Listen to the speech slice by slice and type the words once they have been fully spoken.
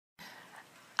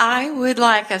I would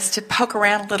like us to poke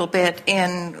around a little bit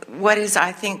in what is,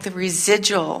 I think, the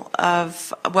residual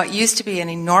of what used to be an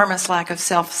enormous lack of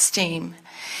self-esteem,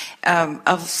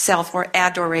 of self or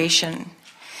adoration,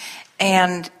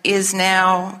 and is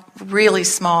now really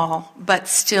small, but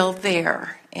still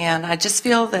there. And I just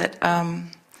feel that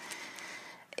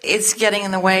it's getting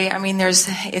in the way. I mean,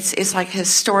 it's like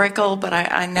historical, but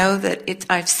I know that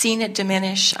I've seen it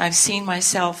diminish. I've seen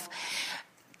myself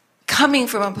coming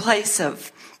from a place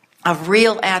of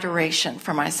real adoration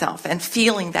for myself and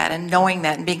feeling that and knowing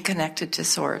that and being connected to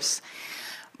Source.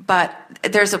 But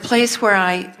there's a place where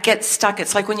I get stuck.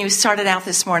 It's like when you started out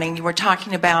this morning, you were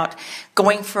talking about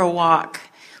going for a walk,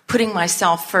 putting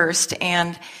myself first,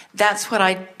 and that's what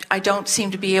I don't seem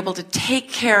to be able to take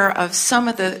care of some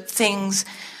of the things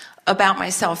about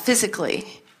myself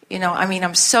physically. You know, I mean,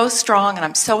 I'm so strong and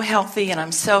I'm so healthy and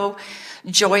I'm so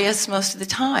joyous most of the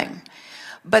time.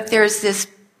 But there's this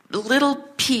little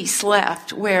piece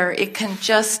left where it can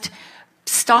just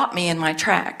stop me in my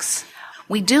tracks.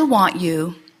 We do want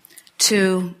you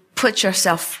to put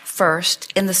yourself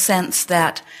first in the sense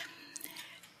that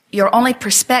your only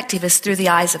perspective is through the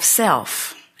eyes of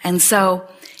self. And so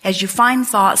as you find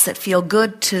thoughts that feel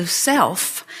good to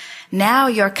self, now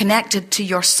you're connected to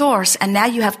your source, and now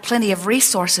you have plenty of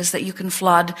resources that you can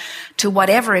flood to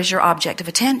whatever is your object of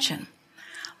attention.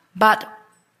 But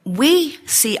we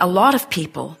see a lot of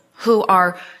people who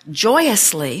are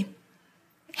joyously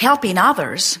helping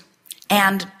others,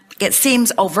 and it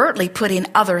seems overtly putting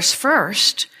others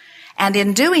first, and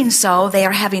in doing so, they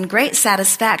are having great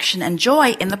satisfaction and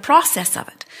joy in the process of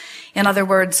it. In other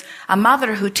words, a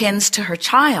mother who tends to her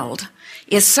child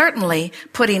is certainly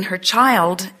putting her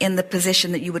child in the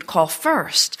position that you would call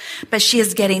first, but she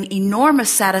is getting enormous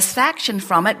satisfaction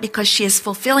from it because she is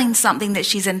fulfilling something that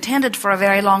she's intended for a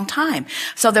very long time.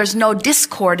 So there's no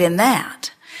discord in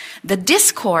that. The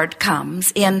discord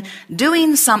comes in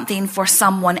doing something for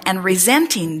someone and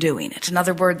resenting doing it. In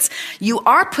other words, you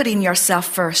are putting yourself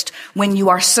first when you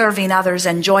are serving others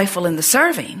and joyful in the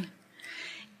serving.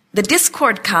 The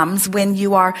discord comes when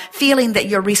you are feeling that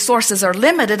your resources are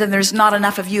limited and there's not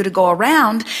enough of you to go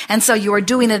around, and so you are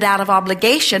doing it out of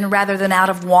obligation rather than out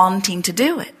of wanting to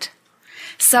do it.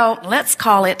 So let's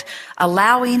call it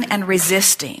allowing and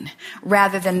resisting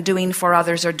rather than doing for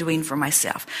others or doing for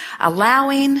myself.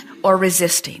 Allowing or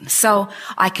resisting. So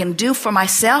I can do for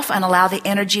myself and allow the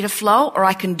energy to flow, or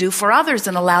I can do for others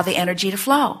and allow the energy to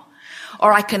flow.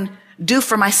 Or I can do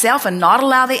for myself and not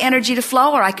allow the energy to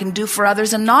flow, or I can do for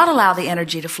others and not allow the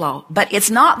energy to flow. But it's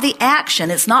not the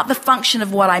action, it's not the function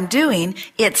of what I'm doing,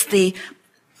 it's the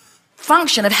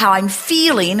function of how I'm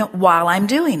feeling while I'm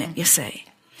doing it, you see.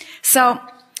 So,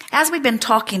 as we've been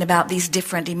talking about these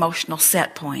different emotional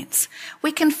set points,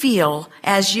 we can feel,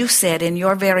 as you said in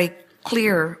your very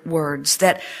clear words,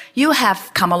 that you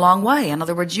have come a long way. In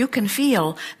other words, you can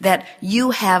feel that you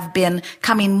have been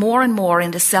coming more and more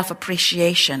into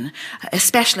self-appreciation,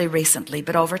 especially recently,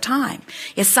 but over time.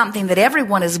 It's something that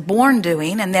everyone is born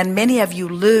doing, and then many of you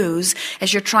lose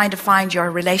as you're trying to find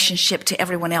your relationship to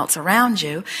everyone else around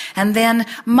you, and then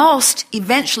most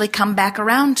eventually come back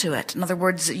around to it. In other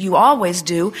words, you always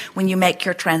do when you make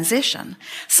your transition.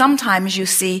 Sometimes you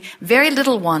see very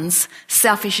little ones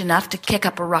selfish enough to kick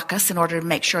up a ruckus in order to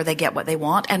make sure they get what they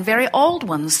want, and very old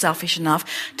ones selfish enough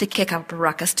to kick up a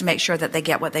ruckus to make sure that they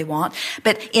get what they want.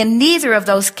 But in neither of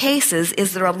those cases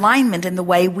is there alignment in the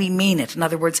way we mean it. In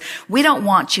other words, we don't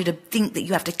want you to think that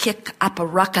you have to kick up a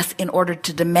ruckus in order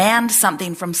to demand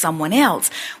something from someone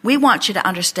else. We want you to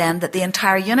understand that the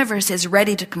entire universe is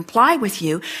ready to comply with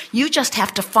you. You just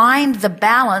have to find the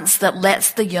balance that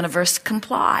lets the universe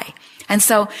comply. And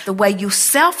so the way you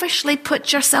selfishly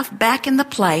put yourself back in the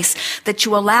place that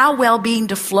you allow well-being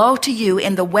to flow to you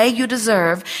in the way you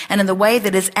deserve and in the way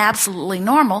that is absolutely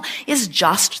normal is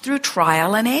just through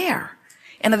trial and error.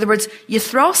 In other words, you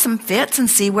throw some fits and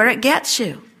see where it gets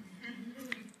you.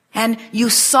 And you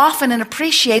soften and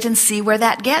appreciate and see where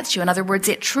that gets you. In other words,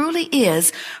 it truly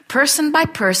is person by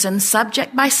person,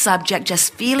 subject by subject,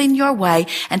 just feeling your way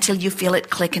until you feel it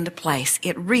click into place.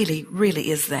 It really, really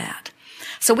is that.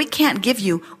 So we can't give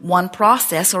you one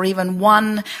process or even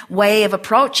one way of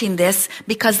approaching this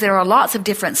because there are lots of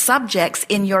different subjects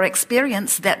in your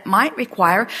experience that might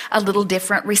require a little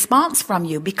different response from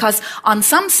you. Because on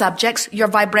some subjects, your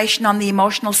vibration on the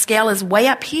emotional scale is way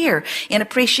up here in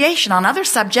appreciation. On other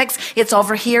subjects, it's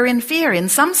over here in fear. In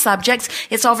some subjects,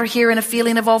 it's over here in a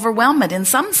feeling of overwhelmment. In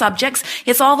some subjects,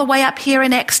 it's all the way up here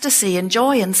in ecstasy and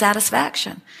joy and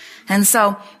satisfaction. And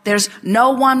so there's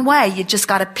no one way. You just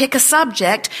got to pick a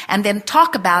subject and then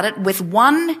talk about it with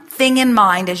one thing in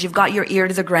mind as you've got your ear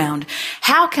to the ground.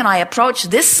 How can I approach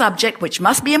this subject, which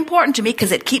must be important to me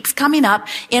because it keeps coming up,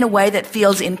 in a way that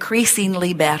feels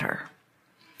increasingly better?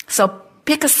 So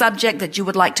pick a subject that you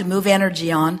would like to move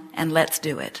energy on, and let's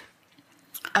do it.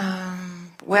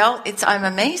 Well, I'm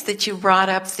amazed that you brought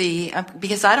up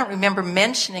because I don't remember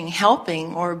mentioning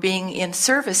helping or being in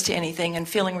service to anything and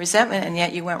feeling resentment, and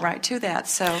yet you went right to that.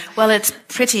 So, well, it's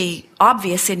pretty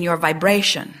obvious in your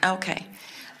vibration. Okay,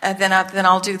 then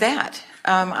I'll do that.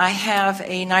 I have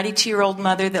a 92-year-old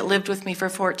mother that lived with me for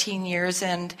 14 years,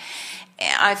 and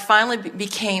I finally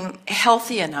became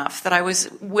healthy enough that I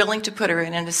was willing to put her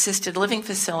in an assisted living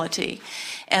facility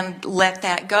and let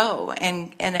that go.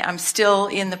 And I'm still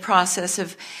in the process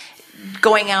of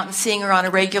going out and seeing her on a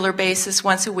regular basis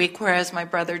once a week, whereas my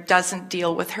brother doesn't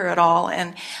deal with her at all.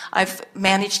 And I've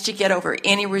managed to get over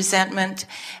any resentment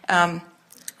that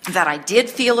I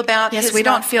did feel about his... Yes, we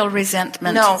don't feel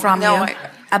resentment from you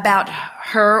about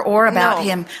her or about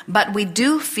him, but we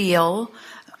do feel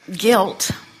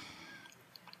guilt.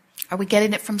 Are we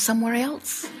getting it from somewhere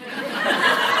else?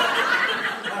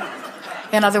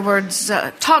 In other words,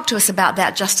 talk to us about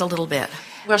that just a little bit.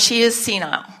 Well, she is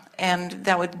senile, and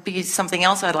that would be something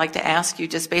else I'd like to ask you.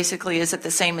 Just basically, is it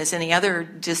the same as any other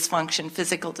dysfunction,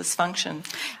 physical dysfunction?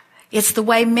 It's the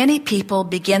way many people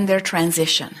begin their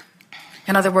transition.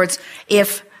 In other words,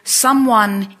 if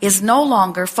someone is no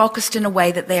longer focused in a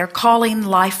way that they are calling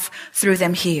life through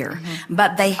them here,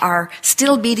 but they are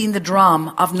still beating the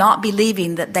drum of not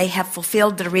believing that they have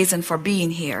fulfilled the reason for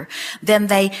being here, then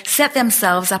they set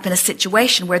themselves up in a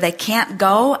situation where they can't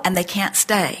go and they can't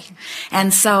stay.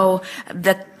 And so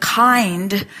the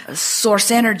kind source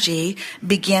energy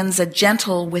begins a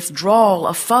gentle withdrawal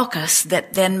of focus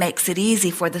that then makes it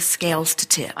easy for the scales to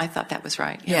tip. I thought that was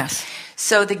right. Yeah. Yes.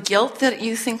 So the guilt that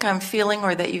you think I'm feeling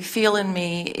or that you feel in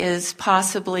me is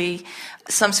possibly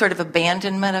some sort of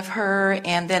abandonment of her,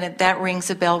 and then that rings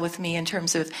a bell with me in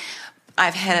terms of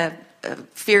I've had a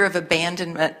fear of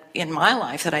abandonment in my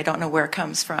life that I don't know where it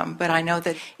comes from, but I know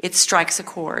that it strikes a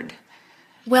chord.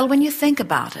 Well, when you think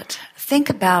about it, think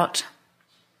about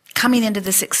coming into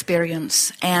this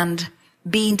experience and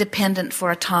being dependent for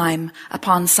a time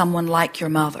upon someone like your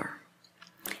mother,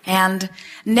 and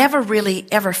never really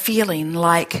ever feeling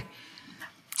like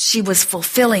she was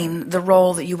fulfilling the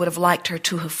role that you would have liked her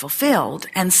to have fulfilled.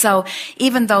 And so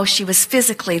even though she was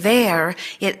physically there,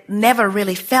 it never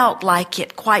really felt like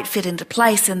it quite fit into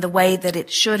place in the way that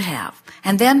it should have.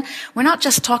 And then we're not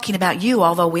just talking about you,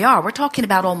 although we are. We're talking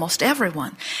about almost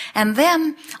everyone. And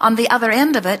then on the other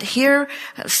end of it, here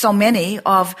so many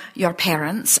of your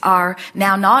parents are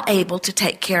now not able to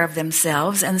take care of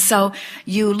themselves. And so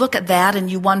you look at that and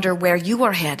you wonder where you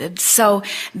are headed. So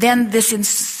then this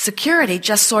insecurity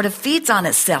just sort of feeds on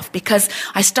itself, because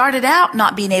I started out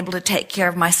not being able to take care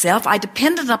of myself. I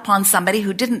depended upon somebody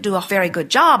who didn't do a very good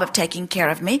job of taking care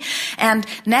of me. And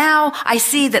now I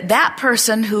see that that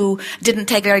person who didn't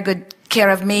take very good care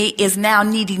of me is now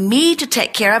needing me to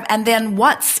take care of, and then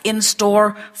what's in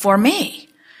store for me?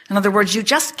 In other words, you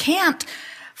just can't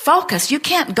focus. You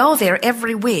can't go there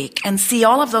every week and see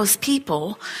all of those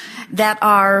people that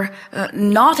are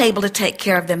not able to take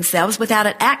care of themselves without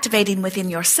it activating within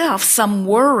yourself some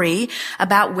worry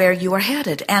about where you are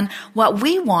headed. And what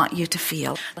we want you to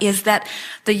feel is that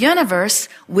the universe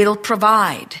will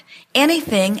provide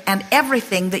anything and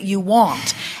everything that you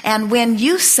want. And when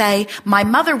you say, my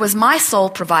mother was my sole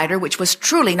provider, which was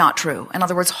truly not true, in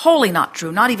other words, wholly not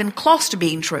true, not even close to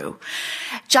being true,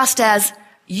 just as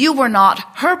you were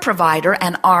not her provider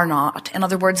and are not. In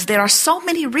other words, there are so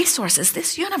many resources.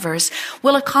 This universe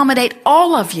will accommodate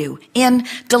all of you in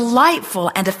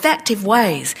delightful and effective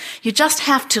ways. You just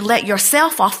have to let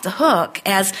yourself off the hook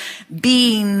as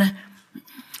being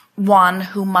one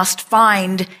who must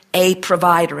find a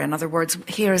provider. In other words,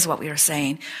 here's what we are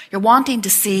saying. You're wanting to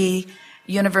see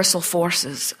universal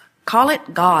forces. Call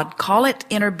it God, call it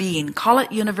inner being, call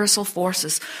it universal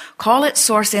forces, call it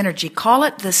source energy, call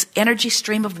it this energy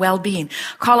stream of well-being,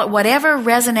 call it whatever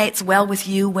resonates well with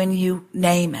you when you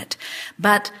name it.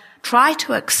 But try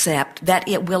to accept that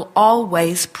it will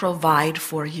always provide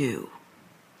for you.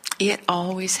 It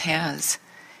always has.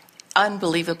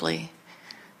 Unbelievably.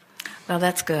 Well,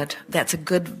 that's good. That's a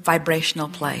good vibrational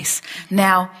place.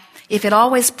 Now, if it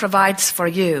always provides for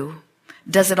you,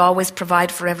 does it always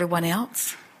provide for everyone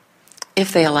else?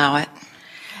 If they allow it.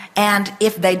 And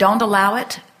if they don't allow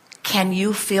it, can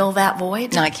you fill that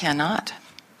void? No, I cannot.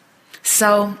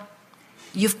 So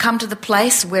You've come to the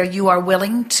place where you are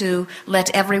willing to let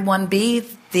everyone be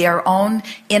their own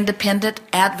independent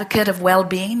advocate of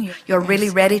well-being. You're really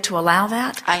ready to allow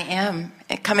that? I am.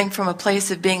 Coming from a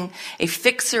place of being a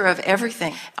fixer of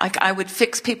everything. I would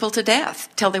fix people to death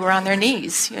till they were on their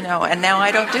knees, and now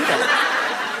I don't do that.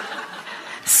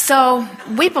 So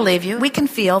we believe you. We can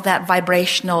feel that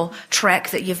vibrational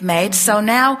trek that you've made. So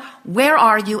now, where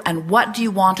are you and what do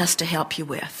you want us to help you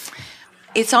with?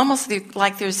 It's almost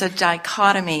like there's a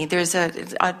dichotomy. There's a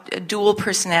dual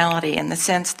personality in the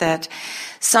sense that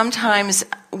sometimes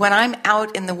when I'm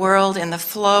out in the world, in the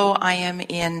flow, I am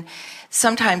in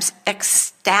sometimes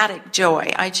ecstatic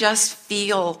joy. I just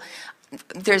feel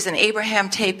there's an Abraham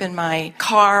tape in my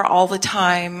car all the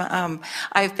time.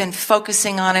 I've been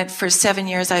focusing on it for 7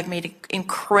 years. I've made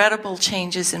incredible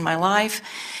changes in my life.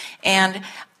 And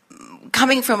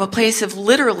coming from a place of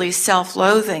literally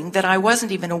self-loathing that I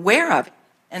wasn't even aware of.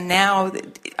 And now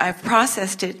I've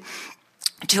processed it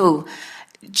to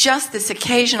just this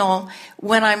occasional,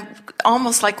 when I'm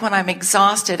almost like when I'm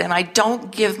exhausted and I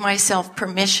don't give myself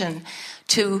permission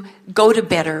to go to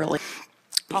bed early.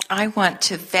 I want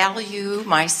to value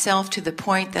myself to the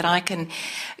point that I can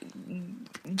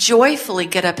joyfully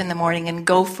get up in the morning and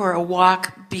go for a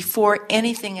walk before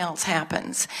anything else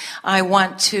happens. I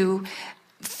want to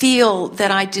feel that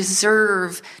I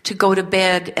deserve to go to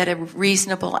bed at a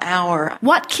reasonable hour.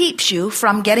 What keeps you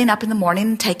from getting up in the morning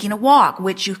and taking a walk,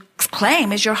 which you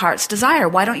claim is your heart's desire?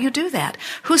 Why don't you do that?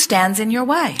 Who stands in your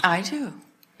way? I do.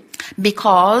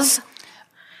 Because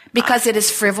it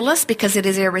is frivolous, because it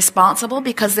is irresponsible,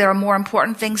 because there are more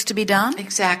important things to be done?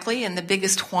 Exactly, and the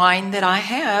biggest whine that I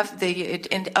have,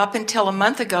 up until a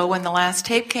month ago when the last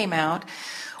tape came out,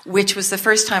 which was the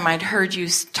first time I'd heard you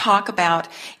talk about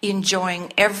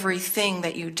enjoying everything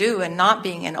that you do and not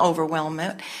being in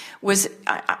overwhelmment, was,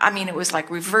 it was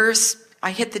like reverse. I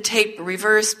hit the tape,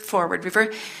 reverse, forward,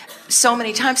 reverse, so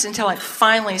many times until it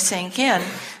finally sank in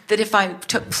that if I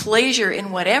took pleasure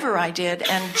in whatever I did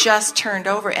and just turned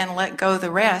over and let go the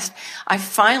rest, I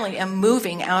finally am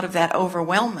moving out of that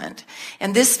overwhelmment.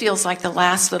 And this feels like the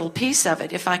last little piece of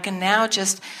it. If I can now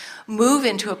just move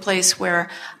into a place where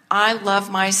I love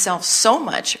myself so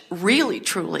much, really,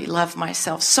 truly love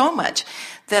myself so much,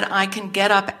 that I can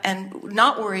get up and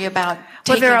not worry about taking care of business.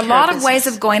 Well, there are a lot of ways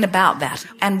of going about that,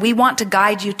 and we want to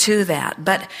guide you to that.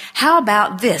 But how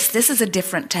about this? This is a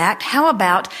different tact. How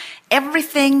about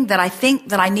everything that I think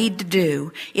that I need to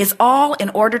do is all in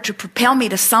order to propel me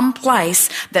to some place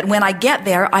that when I get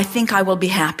there, I think I will be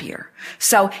happier.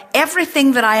 So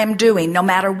everything that I am doing, no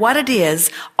matter what it is,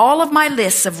 all of my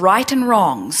lists of right and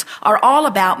wrongs are all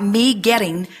about me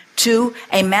getting to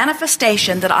a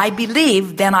manifestation that I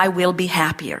believe then I will be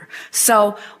happier.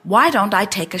 So why don't I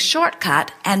take a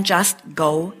shortcut and just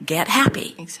go get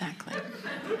happy? Exactly.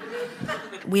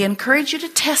 We encourage you to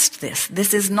test this.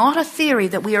 This is not a theory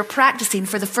that we are practicing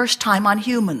for the first time on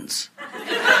humans.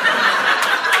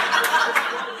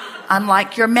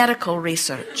 Unlike your medical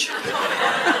research.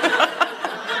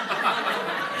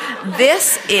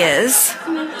 This is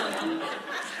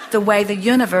the way the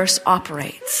universe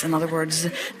operates. In other words,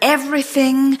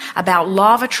 everything about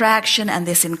law of attraction and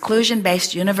this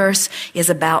inclusion-based universe is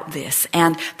about this.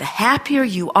 And the happier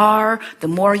you are, the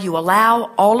more you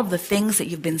allow all of the things that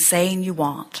you've been saying you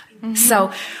want. Mm-hmm.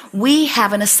 So we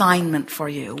have an assignment for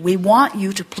you. We want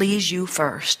you to please you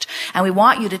first. And we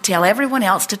want you to tell everyone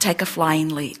else to take a flying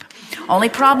leap. Only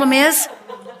problem is,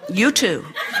 you too.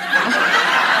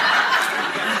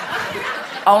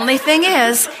 Only thing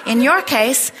is, in your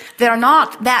case, there are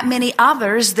not that many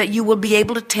others that you will be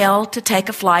able to tell to take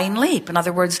a flying leap. In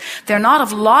other words, there are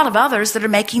not a lot of others that are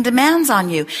making demands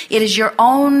on you. It is your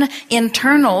own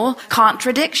internal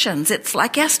contradictions. It's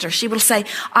like Esther. She will say,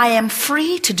 I am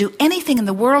free to do anything in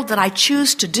the world that I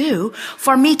choose to do.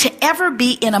 For me to ever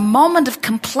be in a moment of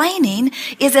complaining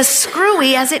is as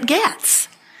screwy as it gets.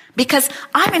 Because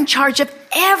I'm in charge of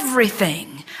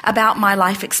everything about my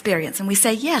life experience. And we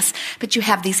say, yes, but you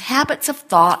have these habits of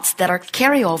thoughts that are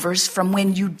carryovers from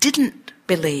when you didn't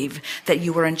believe that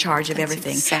you were in charge of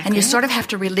everything. Exactly. And you sort of have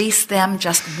to release them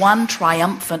just one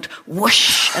triumphant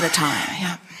whoosh at a time.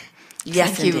 Yeah. Yes,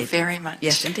 Thank indeed. you very much.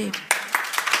 Yes, indeed.